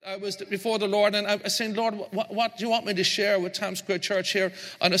I was before the Lord, and I was saying, Lord, what do you want me to share with Times Square Church here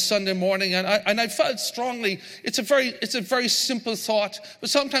on a Sunday morning? And I felt strongly, it's a very simple thought, but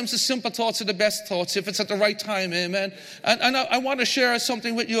sometimes the simple thoughts are the best thoughts if it's at the right time, amen? And I want to share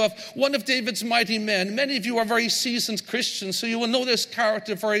something with you of one of David's mighty men. Many of you are very seasoned Christians, so you will know this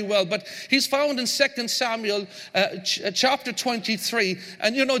character very well, but he's found in 2 Samuel chapter 23,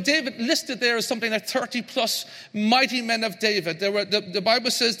 and you know, David listed there as something like 30 plus mighty men of David. The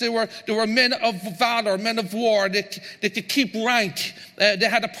Bible says they were men of valor, men of war. They could keep rank. They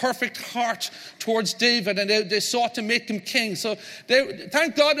had a perfect heart towards David, and they sought to make him king. So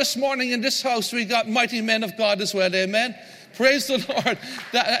thank God this morning in this house we got mighty men of God as well, amen? Praise the Lord.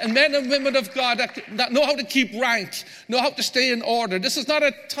 Men and women of God that know how to keep rank, know how to stay in order. This is not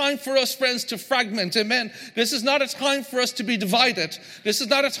a time for us, friends, to fragment. Amen. This is not a time for us to be divided. This is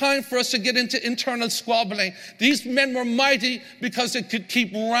not a time for us to get into internal squabbling. These men were mighty because they could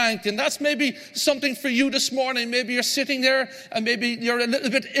keep rank. And that's maybe something for you this morning. Maybe you're sitting there and maybe you're a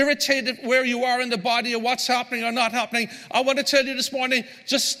little bit irritated where you are in the body or what's happening or not happening. I want to tell you this morning,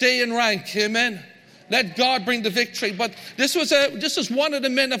 just stay in rank. Amen. Let God bring the victory. But this was one of the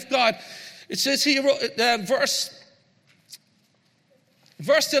men of God. It says here, verse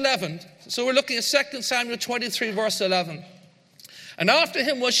 11. So we're looking at 2 Samuel 23, verse 11. And after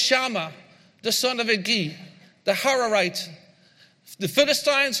him was Shammah, the son of Agee, the Hararite. The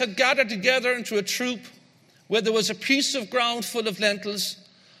Philistines had gathered together into a troop where there was a piece of ground full of lentils.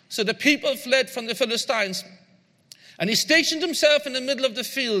 So the people fled from the Philistines. And he stationed himself in the middle of the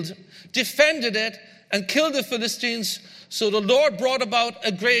field, defended it, and killed the Philistines. So the Lord brought about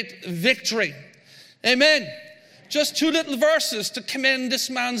a great victory. Amen. Just two little verses to commend this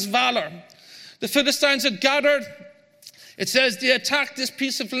man's valor. The Philistines had gathered. It says they attacked this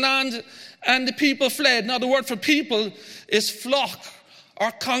piece of land and the people fled. Now the word for people is flock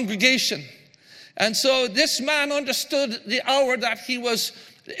or congregation. And so this man understood the hour that he was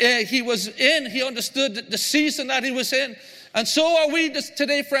in. He understood the season that he was in. And so are we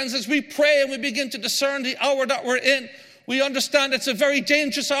today, friends, as we pray and we begin to discern the hour that we're in. We understand it's a very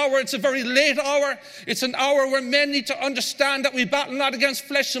dangerous hour. It's a very late hour. It's an hour where men need to understand that we battle not against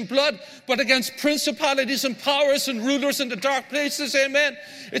flesh and blood, but against principalities and powers and rulers in the dark places. Amen.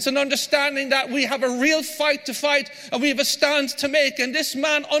 It's an understanding that we have a real fight to fight and we have a stand to make. And this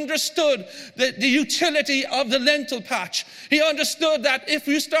man understood the utility of the lentil patch. He understood that if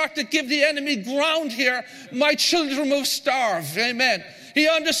we start to give the enemy ground here, my children will starve. Amen. He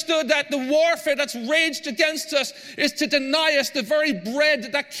understood that the warfare that's raged against us is to deny us the very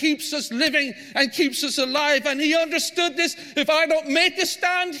bread that keeps us living and keeps us alive. And he understood this. If I don't make a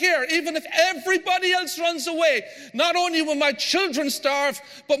stand here, even if everybody else runs away, not only will my children starve,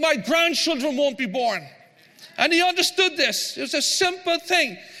 but my grandchildren won't be born. And he understood this. It was a simple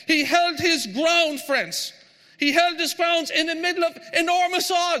thing. He held his ground, friends. He held his ground in the middle of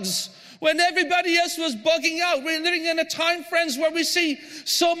enormous odds. When everybody else was bugging out. We're living in a time, friends, where we see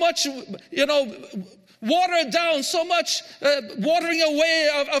so much, watered down, so much watering away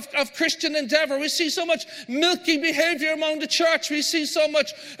of Christian endeavor. We see so much milky behavior among the church. We see so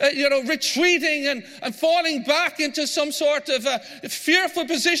much, retreating and falling back into some sort of fearful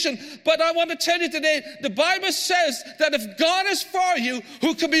position. But I want to tell you today, the Bible says that if God is for you,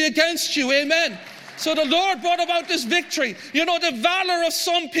 who can be against you? Amen. So the Lord brought about this victory. You know, the valor of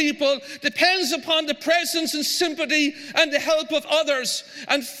some people depends upon the presence and sympathy and the help of others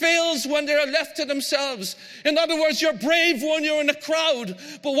and fails when they are left to themselves. In other words, you're brave when you're in a crowd.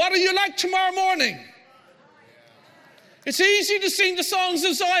 But what are you like tomorrow morning? It's easy to sing the songs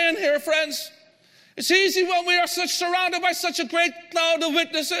of Zion here, friends. It's easy when we are surrounded by such a great cloud of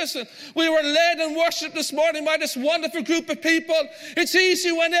witnesses. And we were led in worship this morning by this wonderful group of people. It's easy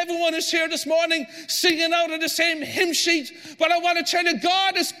when everyone is here this morning singing out of the same hymn sheet. But I want to tell you,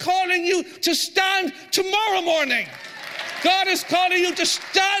 God is calling you to stand tomorrow morning. God is calling you to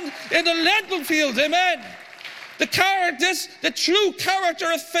stand in the lentil field. Amen. The true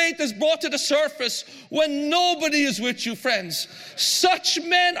character of faith is brought to the surface when nobody is with you, friends. Such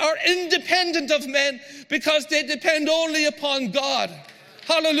men are independent of men because they depend only upon God.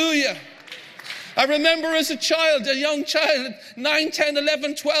 Hallelujah. I remember as a young child, 9, 10,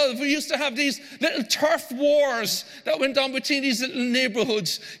 11, 12, we used to have these little turf wars that went on between these little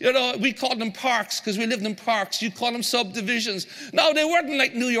neighborhoods. You know, we called them parks because we lived in parks. You call them subdivisions. Now, they weren't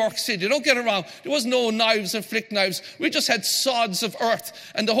like New York City. Don't get around. There was no knives and flick knives. We just had sods of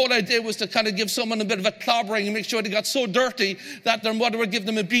earth. And the whole idea was to kind of give someone a bit of a clobbering and make sure they got so dirty that their mother would give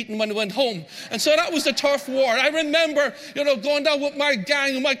them a beating when they went home. And so that was the turf war. I remember, going down with my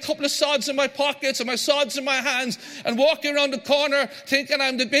gang and my couple of sods in my pocket pockets and my swords in my hands and walking around the corner thinking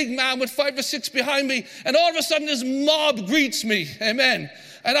I'm the big man with 5 or 6 behind me. And all of a sudden this mob greets me. Amen.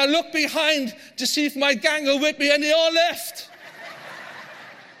 And I look behind to see if my gang are with me, and they all left.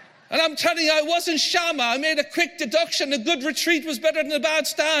 And I'm telling you, I wasn't Shammah. I made a quick deduction. A good retreat was better than a bad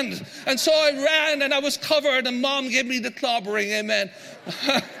stand. And so I ran and I was covered, and Mom gave me the clobbering. Amen.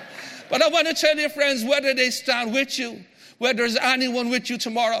 But I want to tell you, friends, whether they stand with you, whether there's anyone with you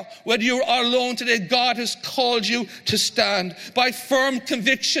tomorrow, whether you're alone today, God has called you to stand. By firm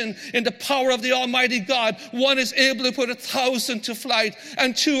conviction in the power of the Almighty God, one is able to put 1,000 to flight,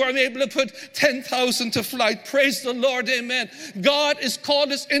 and two are able to put 10,000 to flight. Praise the Lord, amen. God has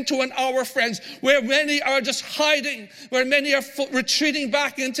called us into an hour, friends, where many are just hiding, where many are retreating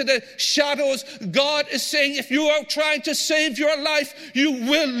back into the shadows. God is saying, if you are trying to save your life, you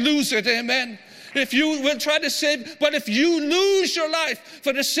will lose it, amen. If you will try to save, but if you lose your life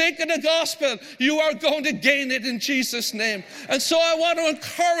for the sake of the gospel, you are going to gain it in Jesus' name. And so I want to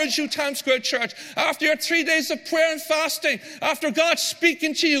encourage you, Times Square Church, after your 3 days of prayer and fasting, after God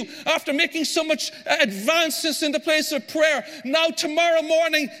speaking to you, after making so much advances in the place of prayer, now tomorrow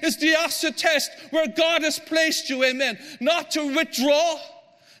morning is the acid test where God has placed you, amen. Not to withdraw,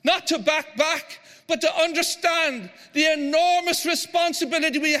 not to back, but to understand the enormous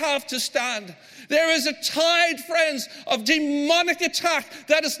responsibility we have to stand. There is a tide, friends, of demonic attack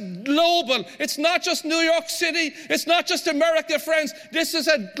that is global. It's not just New York City. It's not just America, friends. This is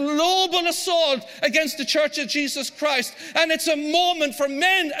a global assault against the Church of Jesus Christ. And it's a moment for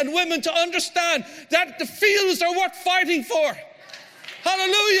men and women to understand that the fields are worth fighting for.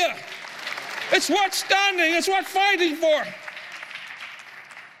 Hallelujah. It's worth standing. It's worth fighting for.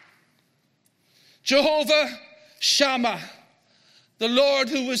 Jehovah Shammah, the Lord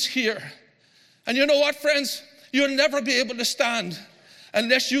who is here. And you know what, friends? You'll never be able to stand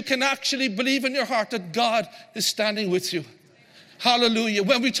unless you can actually believe in your heart that God is standing with you. Hallelujah.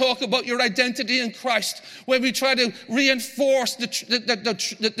 When we talk about your identity in Christ, when we try to reinforce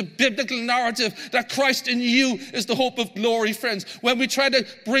the biblical narrative that Christ in you is the hope of glory, friends, when we try to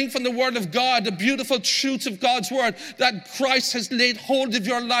bring from the Word of God the beautiful truths of God's Word, that Christ has laid hold of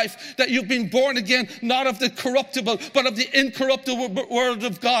your life, that you've been born again, not of the corruptible, but of the incorruptible Word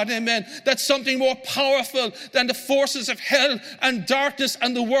of God, amen. That's something more powerful than the forces of hell and darkness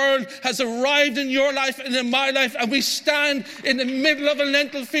and the world has arrived in your life and in my life, and we stand in the middle of a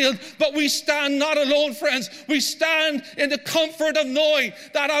lentil field, but we stand not alone, friends. We stand in the comfort of knowing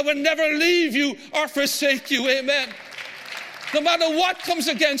that I will never leave you or forsake you, amen. No matter what comes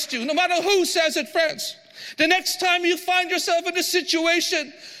against you, no matter who says it, friends. The next time you find yourself in a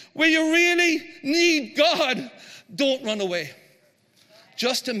situation where you really need God, don't run away.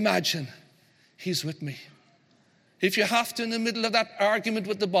 Just imagine He's with me. If you have to, in the middle of that argument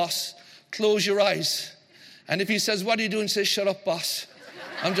with the boss, close your eyes. And if he says, what are you doing? Say, shut up, boss.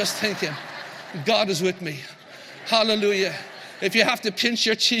 I'm just thinking, God is with me. Hallelujah. If you have to pinch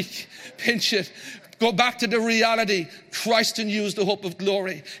your cheek, pinch it. Go back to the reality. Christ in you is the hope of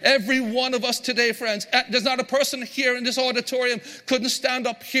glory. Every one of us today, friends, there's not a person here in this auditorium couldn't stand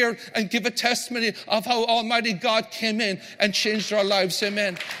up here and give a testimony of how Almighty God came in and changed our lives.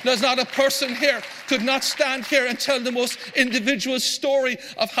 Amen. There's not a person here could not stand here and tell the most individual story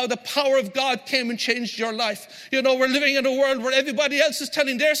of how the power of God came and changed your life. You know, we're living in a world where everybody else is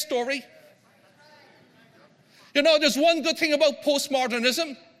telling their story. You know, there's one good thing about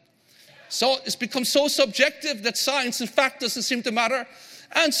postmodernism. So it's become so subjective that science, in fact, doesn't seem to matter.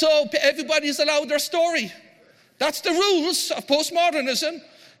 And so everybody's allowed their story. That's the rules of postmodernism.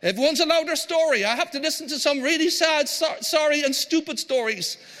 Everyone's allowed their story. I have to listen to some really sad, sorry, and stupid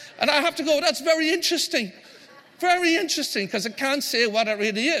stories. And I have to go, that's very interesting. Very interesting, because I can't say what it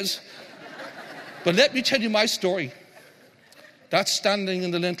really is. But let me tell you my story. That's standing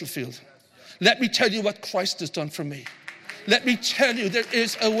in the lentil field. Let me tell you what Christ has done for me. Let me tell you, there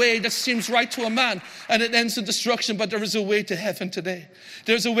is a way that seems right to a man and it ends in destruction, but there is a way to heaven today.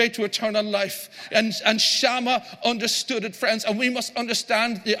 There's a way to eternal life. And Shammah understood it, friends, and we must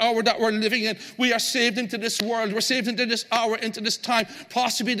understand the hour that we're living in. We are saved into this world. We're saved into this hour, into this time,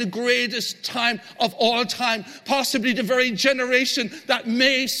 possibly the greatest time of all time, possibly the very generation that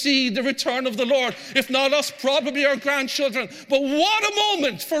may see the return of the Lord. If not us, probably our grandchildren. But what a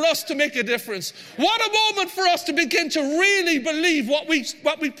moment for us to make a difference. What a moment for us to begin to really believe what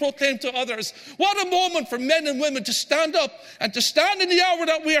we proclaim to others. What a moment for men and women to stand up, and to stand in the hour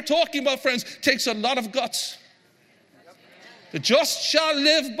that we are talking about, friends, takes a lot of guts. The just shall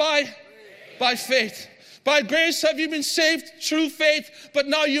live by faith. By grace have you been saved through faith, but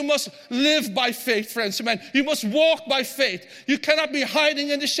now you must live by faith, friends. Amen. You must walk by faith. You cannot be hiding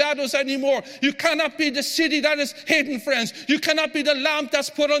in the shadows anymore. You cannot be the city that is hidden, friends. You cannot be the lamp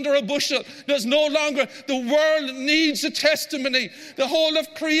that's put under a bushel. There's no longer. The world needs a testimony. The whole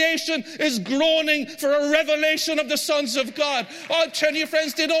of creation is groaning for a revelation of the sons of God. I'll tell you,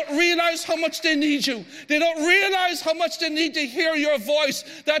 friends, they don't realize how much they need you. They don't realize how much they need to hear your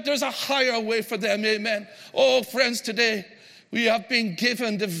voice, that there's a higher way for them. Amen. Oh, friends, today we have been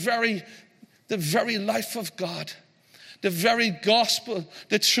given the very life of God, the very gospel,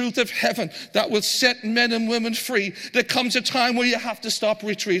 the truth of heaven that will set men and women free. There comes a time where you have to stop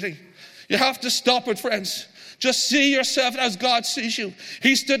retreating. You have to stop it, friends. Just see yourself as God sees you.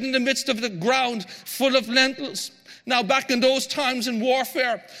 He stood in the midst of the ground full of lentils. Now, back in those times in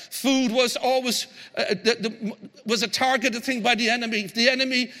warfare, food was always was a targeted thing by the enemy. If the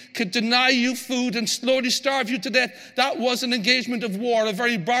enemy could deny you food and slowly starve you to death, that was an engagement of war, a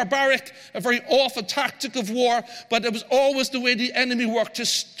very barbaric, a very awful tactic of war, but it was always the way the enemy worked, to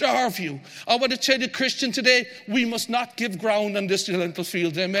starve you. I want to tell you, Christian, today, we must not give ground on this lentil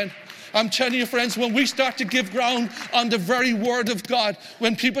field. Amen. I'm telling you, friends, when we start to give ground on the very word of God,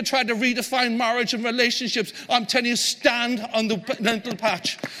 when people try to redefine marriage and relationships, I'm telling you, stand on the lentil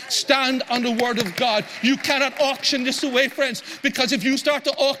patch. Stand on the word of God. You cannot auction this away, friends, because if you start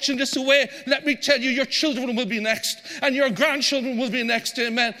to auction this away, let me tell you, your children will be next, and your grandchildren will be next.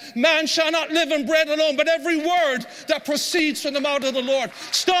 Amen. Man shall not live on bread alone, but every word that proceeds from the mouth of the Lord.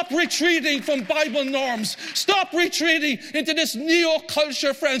 Stop retreating from Bible norms. Stop retreating into this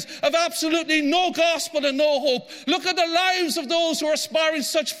neo-culture, friends, of absolutely no gospel and no hope. Look at the lives of those who are aspiring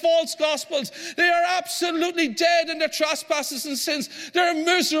such false gospels. They are absolutely dead in their trespasses and sins. They're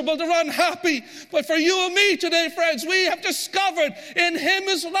miserable. They're unhappy. But for you and me today, friends, we have discovered in him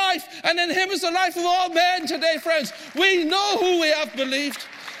is life, and in him is the life of all men today, friends. We know who we have believed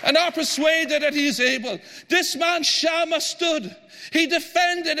and are persuaded that he is able. This man Shammah stood. He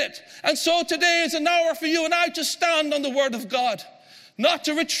defended it. And so today is an hour for you and I to stand on the word of God. Not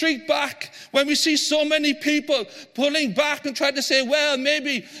to retreat back when we see so many people pulling back and trying to say, well,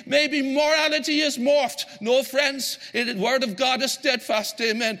 maybe morality is morphed. No, friends, the word of God is steadfast.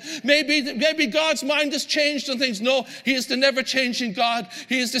 Amen. Maybe God's mind has changed on things. No, he is the never-changing God.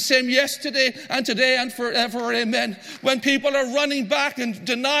 He is the same yesterday and forever. Amen. When people are running back and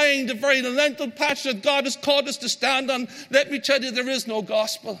denying the very lentil patch that God has called us to stand on, let me tell you, there is no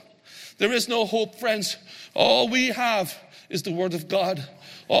gospel. There is no hope, friends. All we have is the word of God.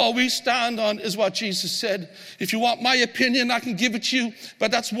 All we stand on is what Jesus said. If you want my opinion, I can give it to you,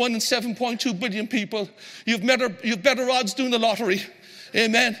 but that's 1 in 7.2 billion people. You've better odds doing the lottery.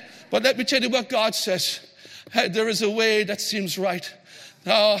 Amen. But let me tell you what God says. There is a way that seems right.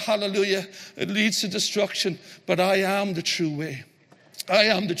 Oh, hallelujah. It leads to destruction, but I am the true way. I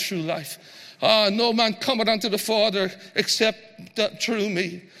am the true life. No man cometh unto the Father except through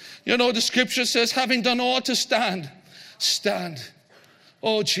me. You know, the scripture says, having done all to stand.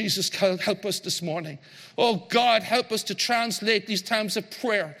 Oh, Jesus, help us this morning. Oh, God, help us to translate these times of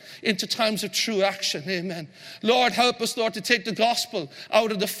prayer into times of true action. Amen. Lord, help us, Lord, to take the gospel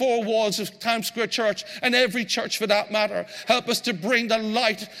out of the four walls of Times Square Church and every church for that matter. Help us to bring the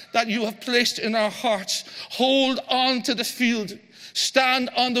light that you have placed in our hearts. Hold on to the field. Stand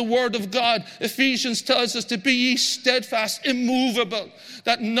on the word of God. Ephesians tells us to be ye steadfast, immovable,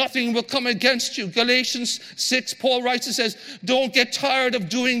 that nothing will come against you. Galatians 6, Paul writes and says, don't get tired of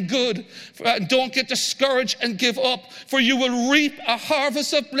doing good. Don't get discouraged and give up, for you will reap a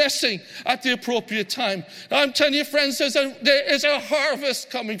harvest of blessing at the appropriate time. I'm telling you, friends, there is a harvest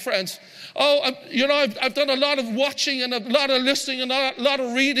coming, friends. Oh, I've done a lot of watching and a lot of listening and a lot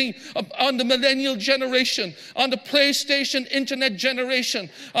of reading on the millennial generation, on the PlayStation internet generation,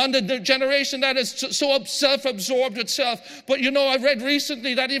 on the generation that is so self-absorbed itself. But I read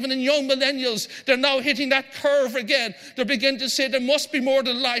recently that even in young millennials, they're now hitting that curve again. They're beginning to say there must be more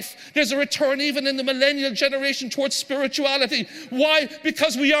to life. There's a return even in the millennial generation towards spirituality. Why?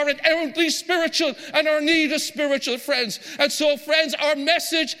 Because we are inherently spiritual and our need is spiritual, friends. And so, friends, our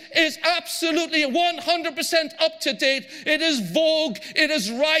message is absolutely 100% up to date. It is vogue. It is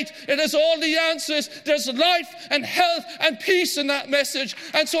right. It has all the answers. There's life and health and peace in that message.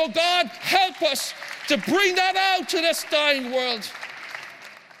 And so God, help us to bring that out to this dying world.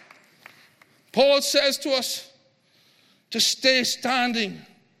 Paul says to us to stay standing.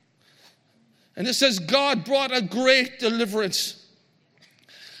 And it says God brought a great deliverance.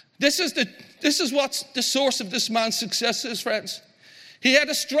 This is what the source of this man's success is, friends. He had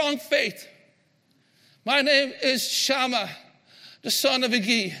a strong faith. My name is Shammah, the son of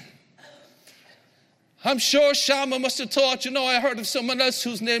Agi. I'm sure Shammah must have thought, I heard of someone else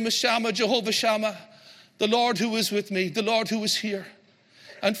whose name is Shammah, Jehovah Shammah, the Lord who is with me, the Lord who is here.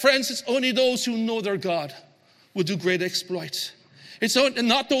 And friends, it's only those who know their God will do great exploits. It's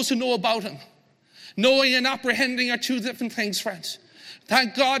not those who know about him. Knowing and apprehending are two different things, friends.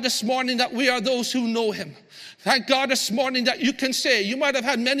 Thank God this morning that we are those who know him. Thank God this morning that you can say, you might have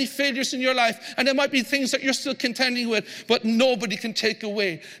had many failures in your life, and there might be things that you're still contending with, but nobody can take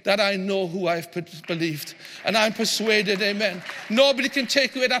away that I know who I've believed. And I'm persuaded, amen. Nobody can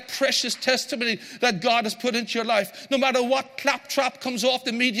take away that precious testimony that God has put into your life. No matter what claptrap comes off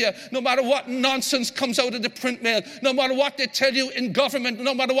the media, no matter what nonsense comes out of the print mail, no matter what they tell you in government,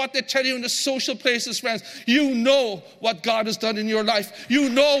 no matter what they tell you in the social places, friends, you know what God has done in your life. You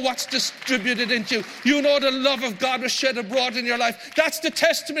know what's distributed into you. You know the love of God was shed abroad in your life. That's the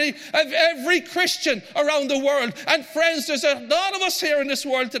testimony of every Christian around the world. And friends, there's a lot of us here in this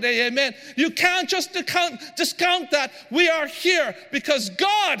world today, amen. You can't just discount that. We are here because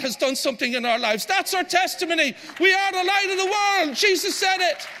God has done something in our lives. That's our testimony. We are the light of the world. Jesus said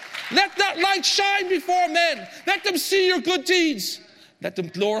it. Let that light shine before men. Let them see your good deeds. Let them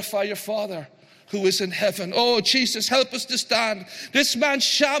glorify your Father who is in heaven. Oh, Jesus, help us to stand. This man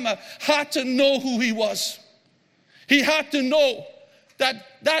Shammah had to know who he was. He had to know that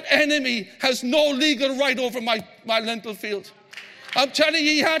that enemy has no legal right over my lentil field. I'm telling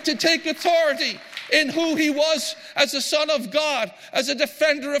you, he had to take authority in who he was as a son of God, as a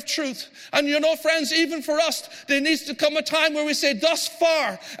defender of truth. And friends, even for us, there needs to come a time where we say, thus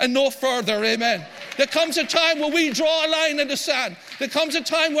far and no further, amen. There comes a time where we draw a line in the sand. There comes a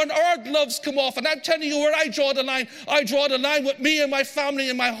time when our gloves come off. And I'm telling you where I draw the line with me and my family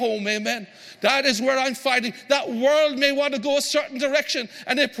and my home, amen. That is where I'm fighting. That world may want to go a certain direction,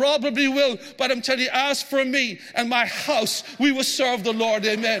 and it probably will. But I'm telling you, as for me and my house, we will serve the Lord,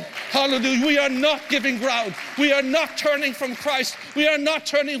 amen. Hallelujah. We are not giving ground. We are not turning from Christ. We are not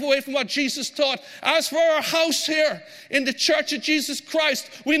turning away from what Jesus taught. As for our house here in the Church of Jesus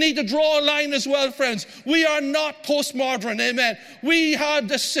Christ, we need to draw a line as well, friends. We are not postmodern, amen. We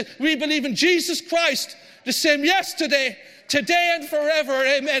believe in Jesus Christ, the same yesterday, today and forever,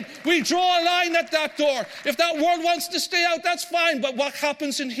 amen. We draw a line at that door. If that world wants to stay out, that's fine. But what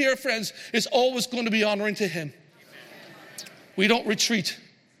happens in here, friends, is always going to be honoring to him. We don't retreat.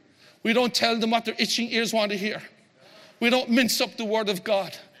 We don't tell them what their itching ears want to hear. We don't mince up the word of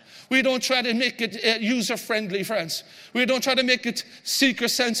God. We don't try to make it user-friendly, friends. We don't try to make it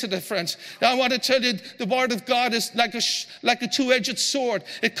seeker-sensitive, friends. Now, I want to tell you, the word of God is like a two-edged sword.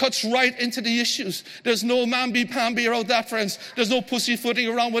 It cuts right into the issues. There's no mamby-pamby around that, friends. There's no pussyfooting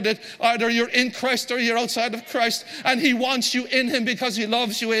around with it. Either you're in Christ or you're outside of Christ. And he wants you in him because he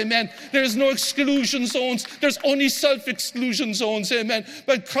loves you, amen. There's no exclusion zones. There's only self-exclusion zones, amen.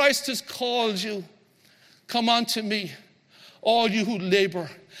 But Christ has called you. Come unto me, all you who labor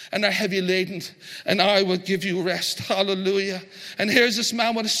and are heavy laden, and I will give you rest. Hallelujah. And here's this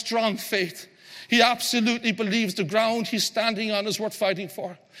man with a strong faith. He absolutely believes the ground he's standing on is worth fighting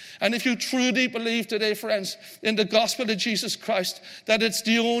for. And if you truly believe today, friends, in the gospel of Jesus Christ, that it's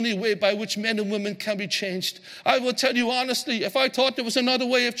the only way by which men and women can be changed, I will tell you honestly, if I thought there was another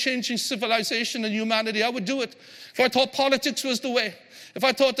way of changing civilization and humanity, I would do it. If I thought politics was the way, if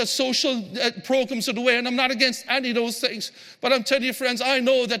I thought that social programs are the way, and I'm not against any of those things, but I'm telling you, friends, I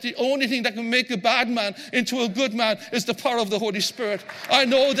know that the only thing that can make a bad man into a good man is the power of the Holy Spirit. I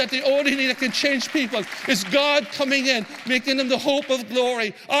know that the only thing that can change people is God coming in, making them the hope of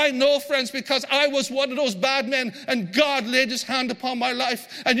glory. I know, friends, because I was one of those bad men, and God laid his hand upon my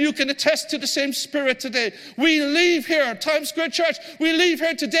life, and you can attest to the same spirit today. We leave here, Times Square Church, we leave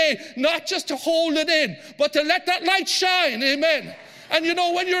here today, not just to hold it in, but to let that light shine, amen. And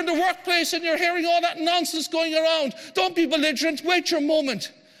when you're in the workplace and you're hearing all that nonsense going around, don't be belligerent. Wait your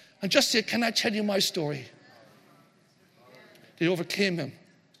moment and just say, can I tell you my story? They overcame him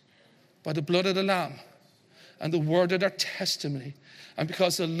by the blood of the Lamb and the word of their testimony, and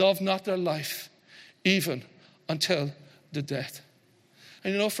because they loved not their life, even until the death.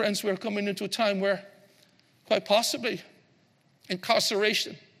 And friends, we're coming into a time where, quite possibly,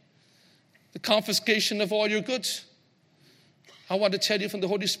 incarceration, the confiscation of all your goods. I want to tell you from the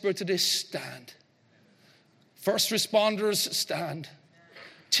Holy Spirit today, stand. First responders, stand.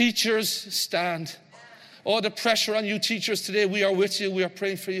 Teachers, stand. All the pressure on you teachers today, we are with you. We are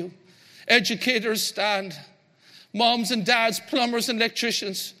praying for you. Educators, stand. Moms and dads, plumbers and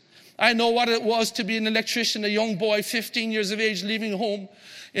electricians. I know what it was to be an electrician, a young boy, 15 years of age, leaving home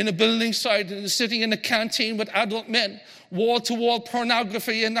in a building site and sitting in a canteen with adult men, wall-to-wall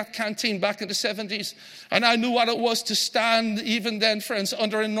pornography in that canteen back in the 70s. And I knew what it was to stand, even then, friends,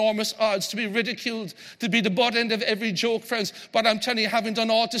 under enormous odds, to be ridiculed, to be the butt end of every joke, friends. But I'm telling you, having done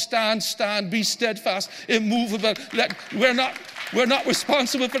all to stand, be steadfast, immovable. We're not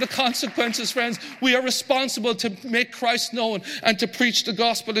responsible for the consequences, friends. We are responsible to make Christ known and to preach the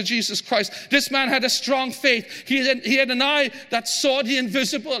gospel of Jesus Christ. This man had a strong faith. He had an eye that saw the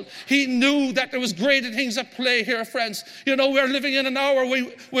invisible. He knew that there was greater things at play here, friends. You know, we're living in an hour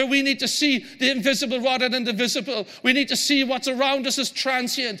where we need to see the invisible rather than the visible. We need to see what's around us as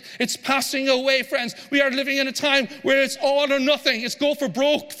transient. It's passing away, friends. We are living in a time where it's all or nothing. It's go for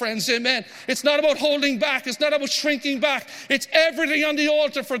broke, friends. Amen. It's not about holding back. It's not about shrinking back. It's everything on the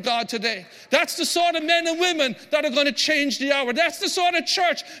altar for God today. That's the sort of men and women that are going to change the hour. That's the sort of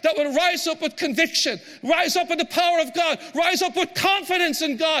church that will rise up with conviction, rise up with the power of God, rise up with confidence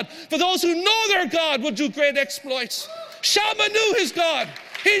in God. For those who know their God will do great exploits. Shammah knew his God.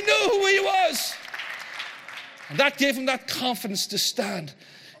 He knew who he was. And that gave him that confidence to stand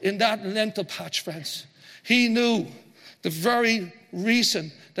in that lentil patch, friends. He knew the very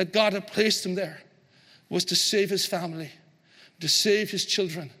reason that God had placed him there was to save his family, to save his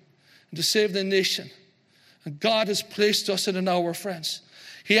children, and to save the nation. And God has placed us in an hour, friends.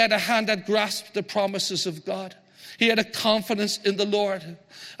 He had a hand that grasped the promises of God. He had a confidence in the Lord.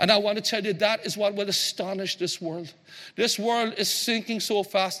 And I want to tell you, that is what will astonish this world. This world is sinking so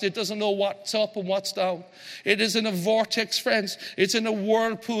fast, it doesn't know what's up and what's down. It is in a vortex, friends. It's in a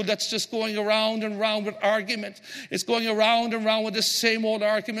whirlpool that's just going around and around with argument. It's going around and around with the same old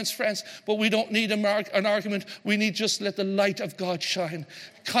arguments, friends. But we don't need an argument. We need just let the light of God shine.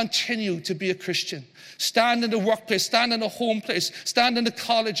 Continue to be a Christian. Stand in the workplace, stand in the home place, stand in the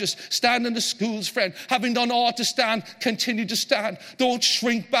colleges, stand in the schools, friend. Having done all to stand, continue to stand. Don't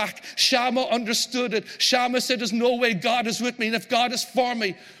shrink back. Shammah understood it. Shammah said, there's no way God is with me. And if God is for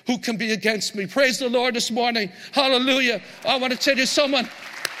me, who can be against me? Praise the Lord this morning. Hallelujah. I want to tell you, someone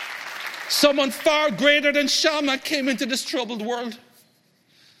far greater than Shammah came into this troubled world.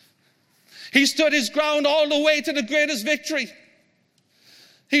 He stood his ground all the way to the greatest victory.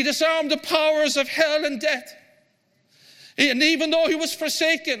 He disarmed the powers of hell and death. And even though he was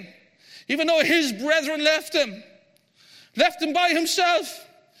forsaken, even though his brethren left him by himself,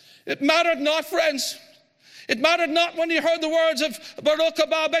 it mattered not, friends. It mattered not when he heard the words of Baruch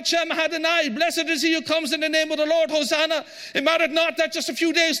haba B'Shem Adonai, blessed is he who comes in the name of the Lord, Hosanna. It mattered not that just a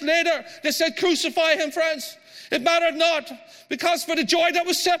few days later they said, crucify him, friends. It mattered not, because for the joy that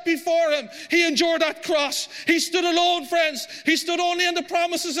was set before him, he endured that cross. He stood alone, friends. He stood only on the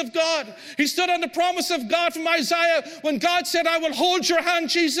promises of God. He stood on the promise of God from Isaiah when God said, I will hold your hand,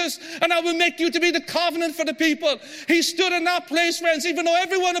 Jesus, and I will make you to be the covenant for the people. He stood in that place, friends, even though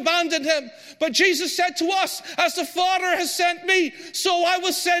everyone abandoned him. But Jesus said to us, as the Father has sent me, so I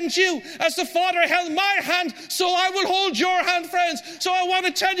will send you. As the Father held my hand, so I will hold your hand, friends. So I want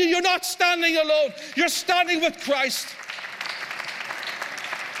to tell you, you're not standing alone. You're standing with Christ.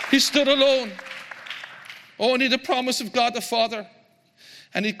 He stood alone. Only the promise of God the Father.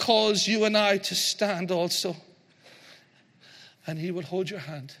 And he calls you and I to stand also. And he will hold your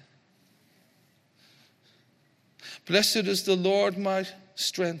hand. Blessed is the Lord my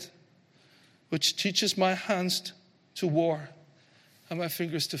strength, which teaches my hands to war and my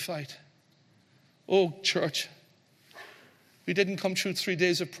fingers to fight. Oh, church, we didn't come through 3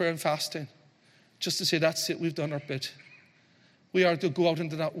 days of prayer and fasting just to say, that's it, we've done our bit. We are to go out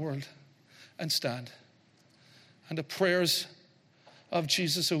into that world and stand. And the prayers of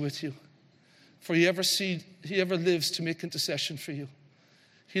Jesus are with you. For he ever lives to make intercession for you.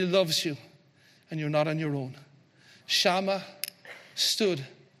 He loves you, and you're not on your own. Shammah stood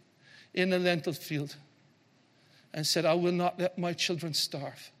in a lentil field and said, I will not let my children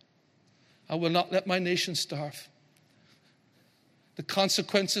starve. I will not let my nation starve. The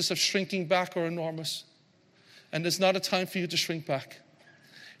consequences of shrinking back are enormous. And it's not a time for you to shrink back.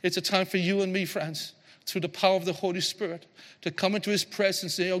 It's a time for you and me, friends, through the power of the Holy Spirit, to come into his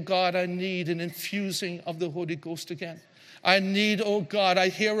presence and say, oh God, I need an infusing of the Holy Ghost again. I need, oh God, I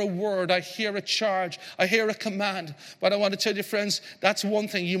hear a word, I hear a charge, I hear a command. But I want to tell you, friends, that's one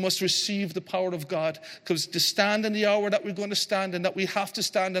thing. You must receive the power of God. Because to stand in the hour that we're going to stand in, that we have to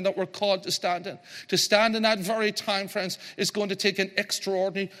stand in, that we're called to stand in that very time, friends, is going to take an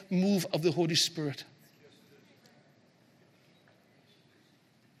extraordinary move of the Holy Spirit.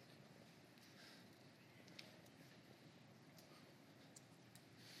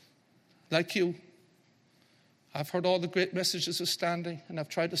 Like you, I've heard all the great messages of standing, and I've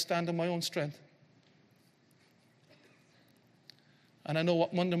tried to stand in my own strength. And I know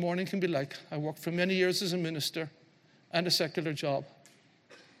what Monday morning can be like. I worked for many years as a minister and a secular job.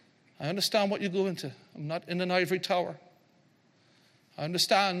 I understand what you go into. I'm not in an ivory tower. I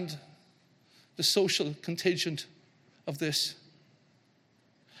understand the social contagion of this.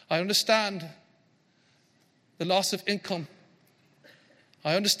 I understand the loss of income.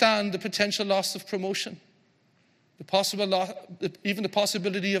 I understand the potential loss of promotion, even the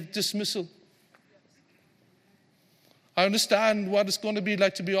possibility of dismissal. I understand what it's going to be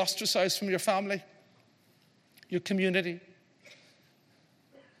like to be ostracized from your family, your community,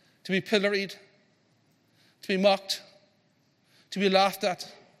 to be pilloried, to be mocked, to be laughed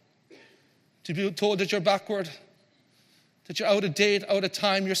at, to be told that you're backward, that you're out of date, out of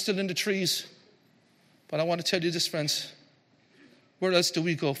time, you're still in the trees. But I want to tell you this, friends. Where else do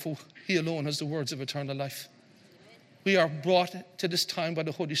we go? For he alone has the words of eternal life. We are brought to this time by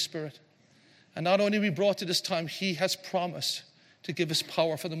the Holy Spirit. And not only are we brought to this time, he has promised to give us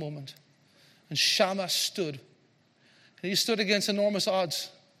power for the moment. And Shammah stood. And he stood against enormous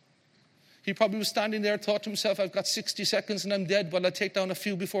odds. He probably was standing there, thought to himself, I've got 60 seconds and I'm dead, but I'll take down a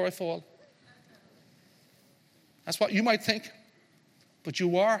few before I fall. That's what you might think. But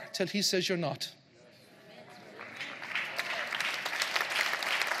you are till he says you're not.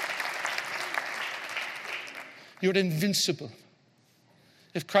 You're invincible.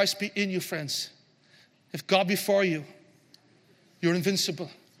 If Christ be in you, friends, if God be for you, you're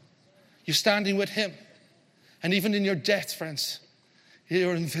invincible. You're standing with him. And even in your death, friends,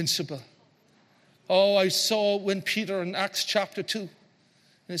 you're invincible. Oh, I saw when Peter in Acts chapter 2, and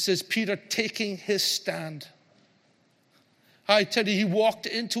it says Peter taking his stand. I tell you, he walked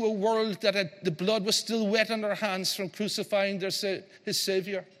into a world that the blood was still wet on their hands from crucifying his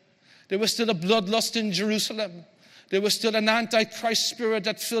Savior. There was still a bloodlust in Jerusalem. There was still an antichrist spirit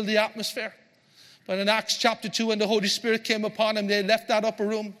that filled the atmosphere. But in Acts chapter 2, when the Holy Spirit came upon them, they left that upper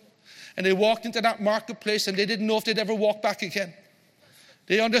room and they walked into that marketplace and they didn't know if they'd ever walk back again.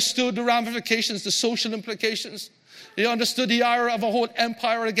 They understood the ramifications, the social implications. They understood the ire of a whole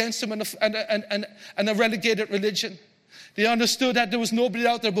empire against them and a relegated religion. They understood that there was nobody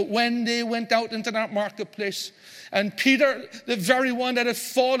out there. But when they went out into that marketplace, and Peter, the very one that had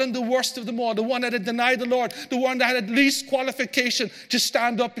fallen the worst of them all, the one that had denied the Lord, the one that had least qualification to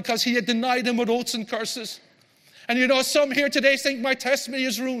stand up because he had denied him with oaths and curses. And you know, some here today think my testimony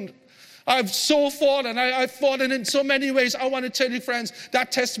is ruined. I've so fallen. I've fallen in so many ways. I want to tell you, friends,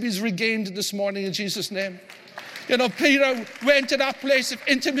 that testimony is regained this morning in Jesus' name. You know, Peter went to that place of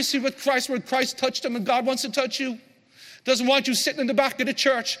intimacy with Christ where Christ touched him, and God wants to touch you. Doesn't want you sitting in the back of the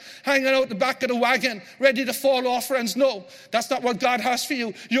church, hanging out the back of the wagon, ready to fall off, friends. No, that's not what God has for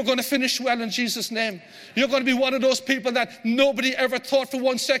you. You're going to finish well in Jesus' name. You're going to be one of those people that nobody ever thought for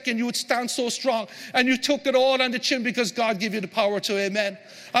 1 second you would stand so strong. And you took it all on the chin because God gave you the power to. Amen.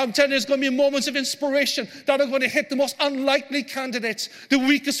 I'm telling you, there's going to be moments of inspiration that are going to hit the most unlikely candidates, the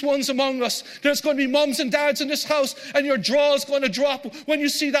weakest ones among us. There's going to be moms and dads in this house, and your jaw is going to drop when you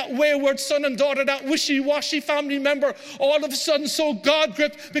see that wayward son and daughter, that wishy-washy family member, all of a sudden so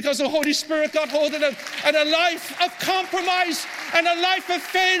God-gripped because the Holy Spirit got hold of them. And a life of compromise and a life of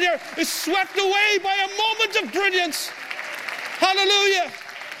failure is swept away by a moment of brilliance. Hallelujah.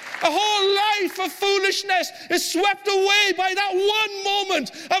 A whole life of foolishness is swept away by that one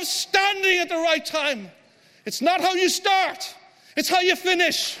moment of standing at the right time. It's not how you start, it's how you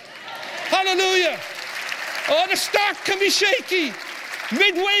finish. Hallelujah. Oh, the start can be shaky.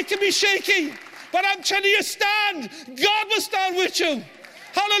 Midway can be shaky. But I'm telling you, stand. God will stand with you.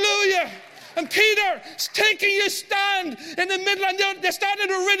 Hallelujah. And Peter is taking his stand in the middle, and they're starting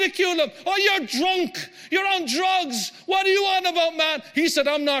to ridicule him. Oh, you're drunk. You're on drugs. What are you on about, man? He said,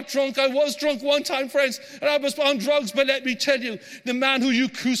 I'm not drunk. I was drunk one time, friends, and I was on drugs. But let me tell you, the man who you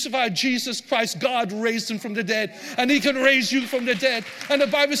crucified, Jesus Christ, God raised him from the dead. And he can raise you from the dead. And the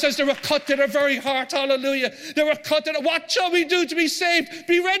Bible says they were cut to their very heart. Hallelujah. They were cut to what shall we do to be saved?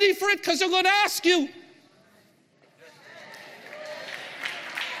 Be ready for it, because they're going to ask you.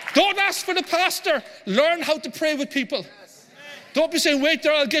 Don't ask for the pastor. Learn how to pray with people. Don't be saying, wait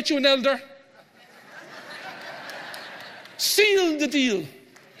there, I'll get you an elder. Seal the deal.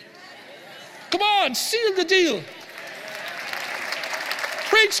 Come on, seal the deal.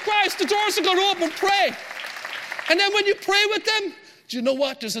 Preach Christ, the doors are going to open, pray. And then when you pray with them, do you know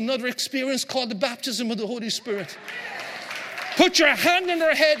what? There's another experience called the baptism of the Holy Spirit. Put your hand on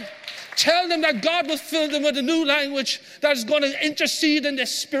their head. Tell them that God will fill them with a new language that is going to intercede in the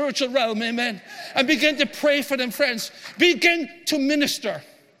spiritual realm, amen. And begin to pray for them, friends. Begin to minister.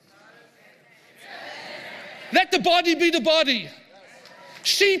 Let the body be the body.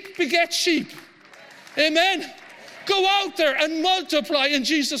 Sheep beget sheep. Amen. Go out there and multiply in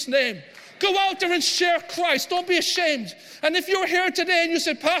Jesus' name. Go out there and share Christ. Don't be ashamed. And if you're here today and you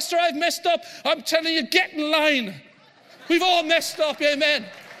say, Pastor, I've messed up, I'm telling you, get in line. We've all messed up. Amen.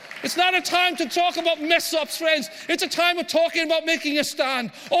 It's not a time to talk about mess-ups, friends. It's a time of talking about making a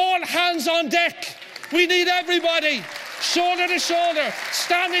stand. All hands on deck. We need everybody, shoulder to shoulder,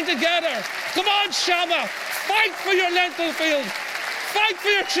 standing together. Come on, Shammah. Fight for your lentil field. Fight for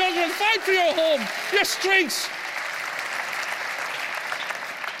your children. Fight for your home, your streets.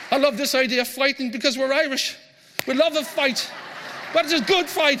 I love this idea of fighting because we're Irish. We love a fight. But it's a good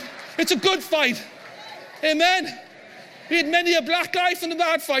fight. It's a good fight. Amen. We had many a black eye from the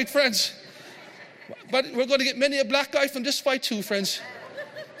bad fight, friends. But we're going to get many a black eye from this fight too, friends.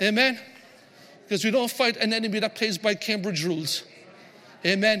 Amen. Because we don't fight an enemy that plays by Cambridge rules.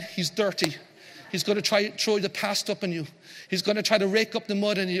 Amen. He's dirty. He's going to try to throw the past up on you. He's going to try to rake up the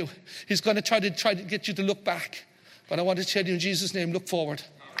mud on you. He's going to try to get you to look back. But I want to tell you in Jesus' name, look forward.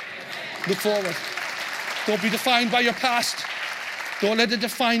 Look forward. Don't be defined by your past. Don't let it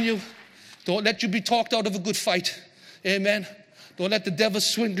define you. Don't let you be talked out of a good fight. Amen. Don't let the devil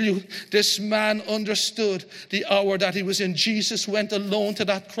swindle you. This man understood the hour that he was in. Jesus went alone to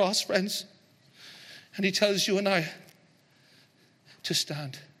that cross, friends. And he tells you and I to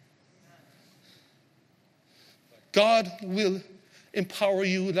stand. God will empower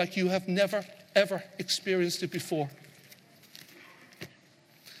you like you have never, ever experienced it before.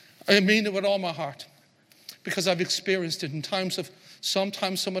 I mean it with all my heart, because I've experienced it in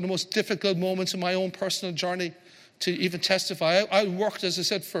sometimes some of the most difficult moments in my own personal journey to even testify. I worked, as I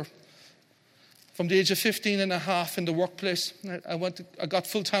said, from the age of 15 and a half in the workplace. I got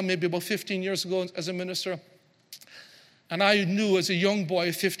full-time maybe about 15 years ago as a minister. And I knew as a young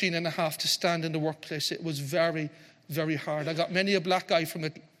boy, 15 and a half, to stand in the workplace. It was very, very hard. I got many a black eye from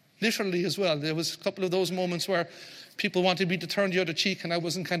it, literally as well. There was a couple of those moments where people wanted me to turn the other cheek and I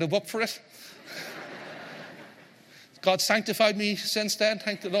wasn't kind of up for it. God sanctified me since then,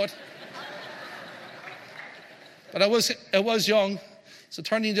 thank the Lord. But I was young, so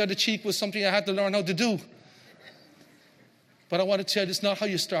turning the other cheek was something I had to learn how to do. But I want to tell you, it's not how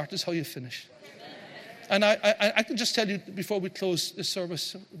you start, it's how you finish. And I can just tell you, before we close the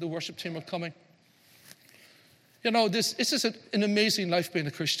service, the worship team are coming. You know, this is an amazing life being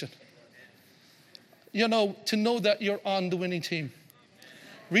a Christian. You know, to know that you're on the winning team.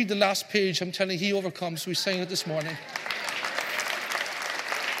 Read the last page. I'm telling you, he overcomes. We sang it this morning.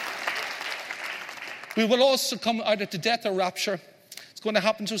 We will also come either to death or rapture. It's going to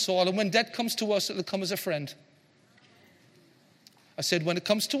happen to us all. And when death comes to us, it'll come as a friend. I said, when it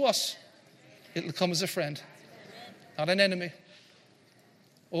comes to us, it'll come as a friend, not an enemy.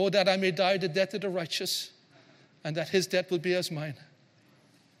 Oh, that I may die the death of the righteous, and that his death will be as mine.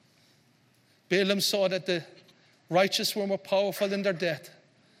 Balaam saw that the righteous were more powerful in their death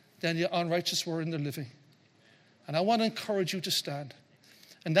than the unrighteous were in their living. And I want to encourage you to stand.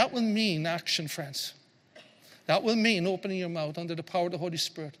 And that will mean action, friends. That will mean opening your mouth under the power of the Holy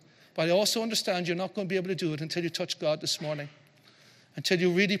Spirit. But I also understand you're not going to be able to do it until you touch God this morning. Until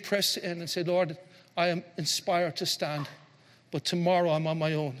you really press in and say, Lord, I am inspired to stand. But tomorrow I'm on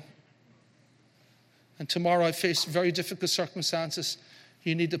my own. And tomorrow I face very difficult circumstances.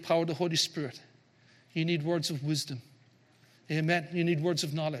 You need the power of the Holy Spirit. You need words of wisdom. Amen. You need words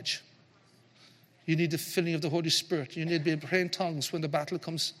of knowledge. You need the filling of the Holy Spirit. You need to be able to pray in tongues when the battle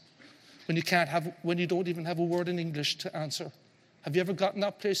comes. When you don't even have a word in English to answer. Have you ever gotten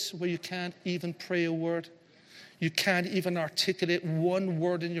that place where you can't even pray a word? You can't even articulate one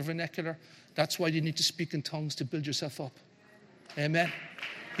word in your vernacular? That's why you need to speak in tongues to build yourself up. Amen.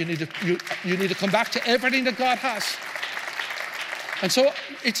 You need to come back to everything that God has. And so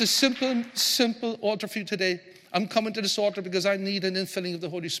it's a simple altar for you today. I'm coming to this altar because I need an infilling of the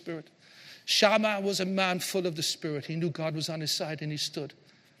Holy Spirit. Shammah was a man full of the Spirit. He knew God was on his side and he stood.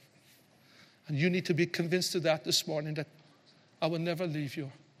 And you need to be convinced of that this morning, that I will never leave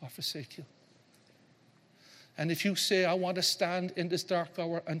you or forsake you. And if you say, I want to stand in this dark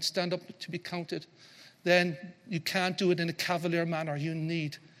hour and stand up to be counted, then you can't do it in a cavalier manner. You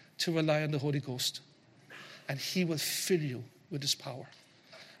need to rely on the Holy Ghost. And he will fill you with his power.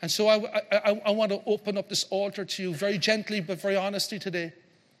 And so I want to open up this altar to you very gently but very honestly today.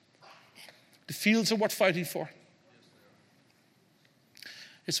 The fields are worth fighting for.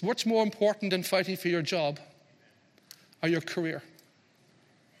 It's much more important than fighting for your job or your career.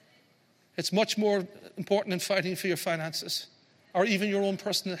 It's much more important than fighting for your finances or even your own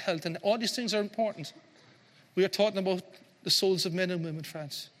personal health. And all these things are important. We are talking about the souls of men and women,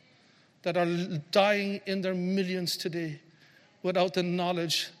 friends. that are dying in their millions today without the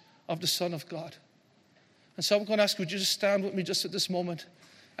knowledge of the Son of God. And so I'm going to ask you, would you just stand with me just at this moment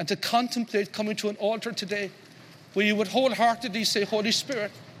and to contemplate coming to an altar today where you would wholeheartedly say, Holy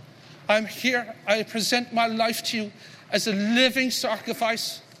Spirit, I'm here. I present my life to you as a living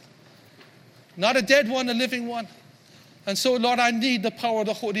sacrifice. Not a dead one, a living one. And so, Lord, I need the power of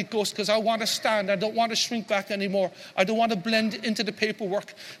the Holy Ghost because I want to stand. I don't want to shrink back anymore. I don't want to blend into the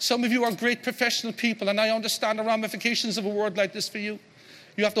paperwork. Some of you are great professional people, and I understand the ramifications of a word like this for you.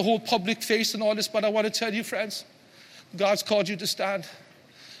 You have to hold public face and all this, but I want to tell you, friends, God's called you to stand.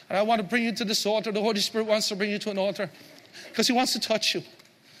 And I want to bring you to this altar. The Holy Spirit wants to bring you to an altar because he wants to touch you.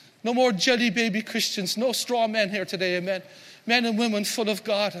 No more jelly baby Christians, no straw men here today, amen. Men and women full of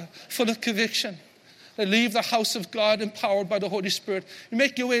God, full of conviction. They leave the house of God empowered by the Holy Spirit. You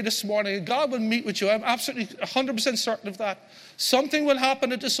make your way this morning and God will meet with you. I'm absolutely 100% certain of that. Something will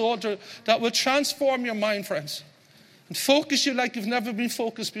happen at this altar that will transform your mind, friends, and focus you like you've never been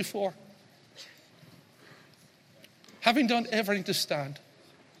focused before. Having done everything to stand,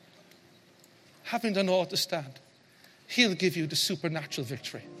 having done all to stand, he'll give you the supernatural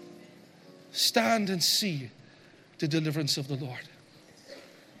victory. Stand and see the deliverance of the Lord.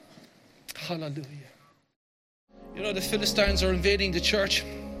 Hallelujah. You know, the Philistines are invading the church,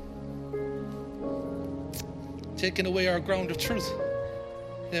 taking away our ground of truth.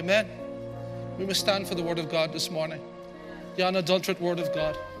 Amen. We must stand for the word of God this morning, the unadulterated word of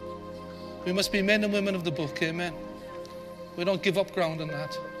God. We must be men and women of the book. Amen. We don't give up ground on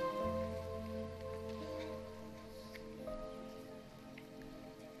that.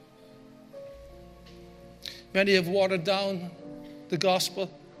 Many have watered down the gospel.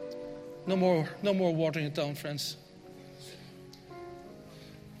 No more watering it down, friends.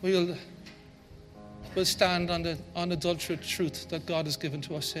 We'll stand on the unadulterated truth that God has given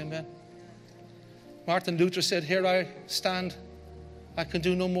to us. Amen. Martin Luther said, here I stand. I can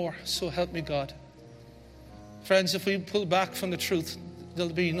do no more. So help me God. Friends, if we pull back from the truth,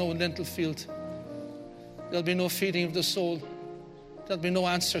 there'll be no lentil field. There'll be no feeding of the soul. There'll be no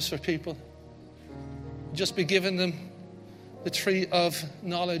answers for people. Just be giving them the tree of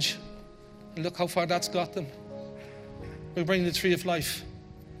knowledge. And look how far that's got them. We bring the tree of life,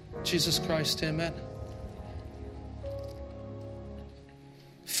 Jesus Christ. Amen.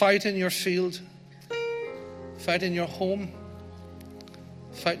 Fight in your field. Fight in your home.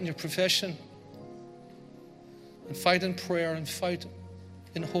 Fight in your profession. And fight in prayer and fight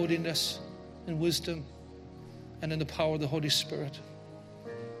in holiness, in wisdom, and in the power of the Holy Spirit.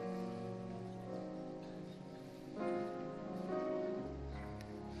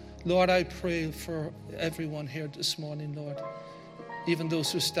 Lord, I pray for everyone here this morning, Lord. Even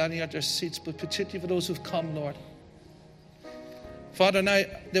those who are standing at their seats, but particularly for those who've come, Lord. Father,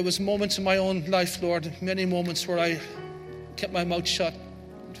 there was moments in my own life, Lord, many moments where I kept my mouth shut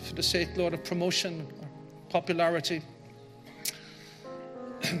for the sake, Lord, of promotion or popularity.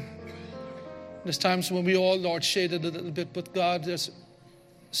 There's times when we all, Lord, shaded a little bit, but God, there's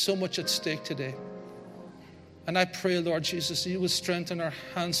so much at stake today. And I pray, Lord Jesus, that you will strengthen our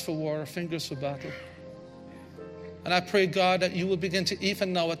hands for war, our fingers for battle. And I pray, God, that you will begin to,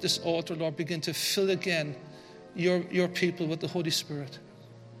 even now at this altar, Lord, begin to fill again your people with the Holy Spirit.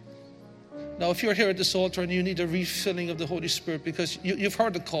 Now, if you're here at this altar and you need a refilling of the Holy Spirit because you've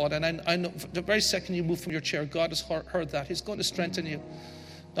heard the call, and I know the very second you move from your chair, God has heard that. He's going to strengthen you.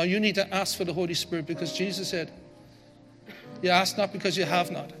 Now, you need to ask for the Holy Spirit because Jesus said, you ask not because you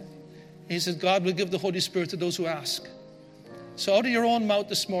have not. He said, God will give the Holy Spirit to those who ask. So out of your own mouth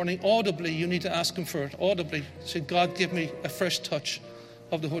this morning, audibly, you need to ask him for it. Audibly, say, God, give me a fresh touch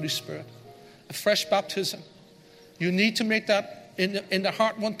of the Holy Spirit. A fresh baptism. You need to make that in the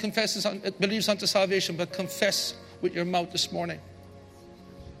heart. One confesses, believes unto salvation, but confess with your mouth this morning.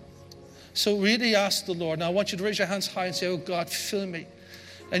 So really ask the Lord. Now I want you to raise your hands high and say, oh God, fill me.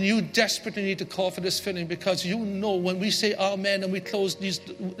 And you desperately need to call for this filling because you know when we say amen and we close these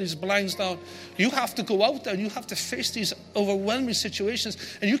blinds down, you have to go out there and you have to face these overwhelming situations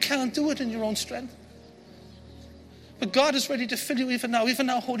and you can't do it in your own strength. But God is ready to fill you even now. Even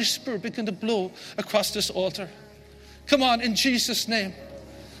now, Holy Spirit, begin to blow across this altar. Come on, in Jesus' name.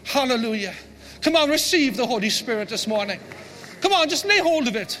 Hallelujah. Come on, receive the Holy Spirit this morning. Come on, just lay hold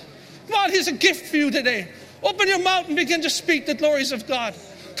of it. Come on, here's a gift for you today. Open your mouth and begin to speak the glories of God.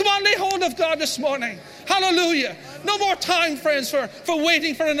 Come on, lay hold of God this morning. Hallelujah. No more time, friends, for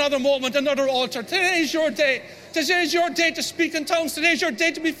waiting for another moment, another altar. Today is your day. Today is your day to speak in tongues. Today is your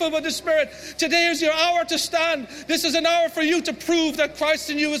day to be filled with the Spirit. Today is your hour to stand. This is an hour for you to prove that Christ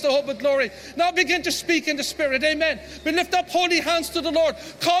in you is the hope of glory. Now begin to speak in the Spirit. Amen. We lift up holy hands to the Lord.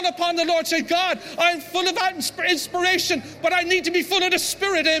 Call upon the Lord. Say, God, I'm full of inspiration, but I need to be full of the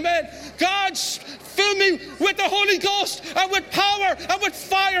Spirit. Amen. God, fill me with the Holy Ghost and with power and with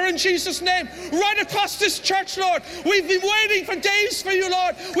fire in Jesus' name. Right across this church, Lord. We've been waiting for days for you,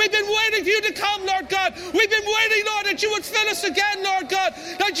 Lord. We've been waiting for you to come, Lord God. We've been waiting, Lord, that you would fill us again, Lord God.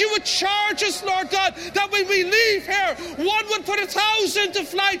 That you would charge us, Lord God. That when we leave here, one would put 1,000 to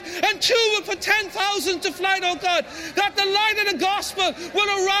flight and two would put 10,000 to flight, oh God. That the light of the gospel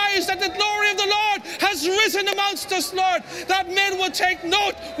will arise, that the glory of the Lord has risen amongst us, Lord. That men will take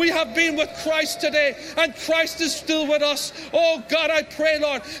note. We have been with Christ today, and Christ is still with us. Oh God, I pray,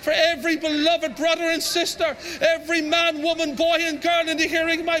 Lord, for every beloved brother and sister, every man, woman, boy and girl in the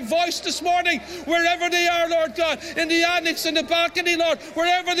hearing of my voice this morning, wherever they are, Lord God, in the annex, in the balcony, Lord,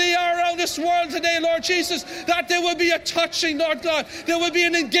 wherever they are around this world today, Lord Jesus, that there will be a touching, Lord God. There will be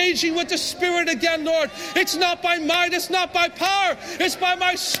an engaging with the Spirit again, Lord. It's not by might, it's not by power, it's by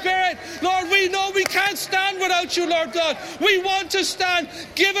my Spirit. Lord, we know we can't stand without you, Lord God. We want to stand.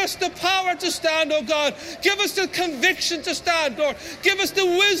 Give us the power to stand, oh God. Give us the conviction to stand, Lord. Give us the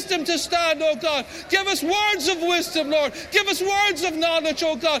wisdom to stand, oh God. Give us words of wisdom, Lord. Give us words of knowledge,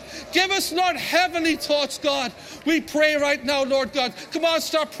 oh God. Give us, Lord, heavenly thoughts, God. We pray right now, Lord God. Come on,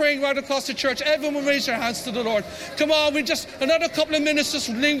 start praying right across the church. Everyone raise your hands to the Lord. Come on, we just, another couple of minutes just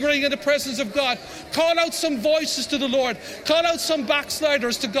lingering in the presence of God. Call out some voices to the Lord. Call out some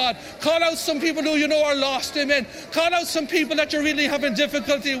backsliders to God. Call out some people who you know are lost, amen. Call out some people that you're really having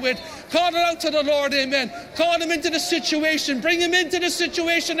difficulty with. Call it out to the Lord, amen. Call him into the situation. Bring him into the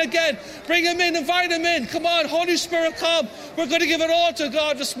situation again. Bring him in, invite him in. Come on, Holy Spirit, come. We're going to give it all to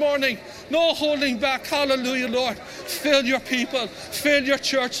God this morning. No holding back. Hallelujah, Lord. Fill your people. Fill your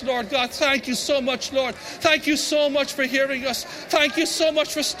church, Lord God. Thank you so much, Lord. Thank you so much for hearing us. Thank you so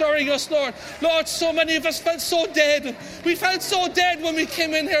much for stirring us, Lord. Lord, so many of us felt so dead. We felt so dead when we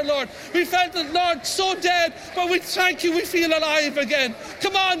came in here, Lord. We felt, Lord, so dead. But we thank you, we feel alive again.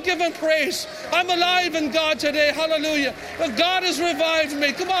 Come on, give him praise. I'm alive in God today. Hallelujah. But God has revived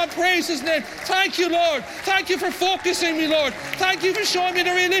me. Come on, praise his name. Thank you, Lord. Thank you for focusing me, Lord. Thank you for showing me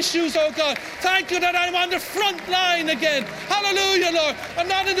the real issues, oh God. Thank you that I'm on the front line again. Hallelujah, Lord. I'm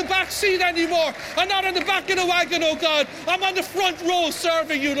not in the back seat anymore. I'm not in the back of the wagon, oh God. I'm on the front row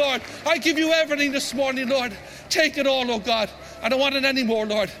serving you, Lord. I give you everything this morning, Lord. Take it all, oh God. I don't want it anymore,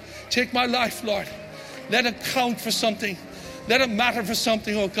 Lord. Take my life, Lord. Let it count for something. Let it matter for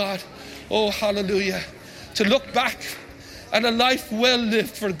something, oh God. Oh, hallelujah. To look back at a life well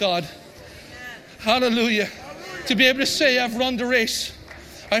lived for God. Hallelujah. To be able to say, I've run the race.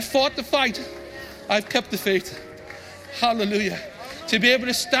 I've fought the fight. I've kept the faith. Hallelujah. To be able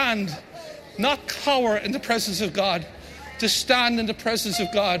to stand, not cower in the presence of God, to stand in the presence of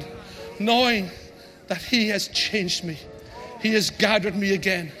God, knowing that he has changed me. He has gathered me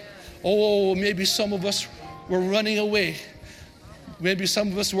again. Oh, maybe some of us were running away. Maybe some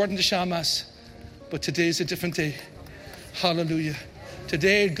of us weren't the shamas. But today is a different day. Hallelujah.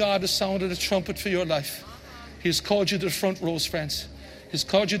 Today, God has sounded a trumpet for your life. He has called you to the front rows, friends. He's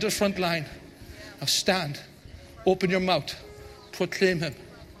called you to the front line. Now stand. Open your mouth. Proclaim him.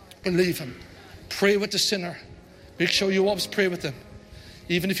 Believe him. Pray with the sinner. Make sure you always pray with them.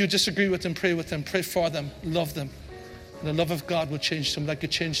 Even if you disagree with them, pray with them. Pray for them. Love them. And the love of God will change them like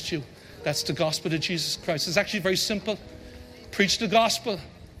it changed you. That's the gospel of Jesus Christ. It's actually very simple. Preach the gospel.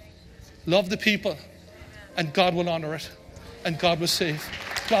 Love the people. And God will honor it. And God will save.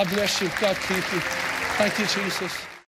 God bless you. God keep you. Thank you, Jesus.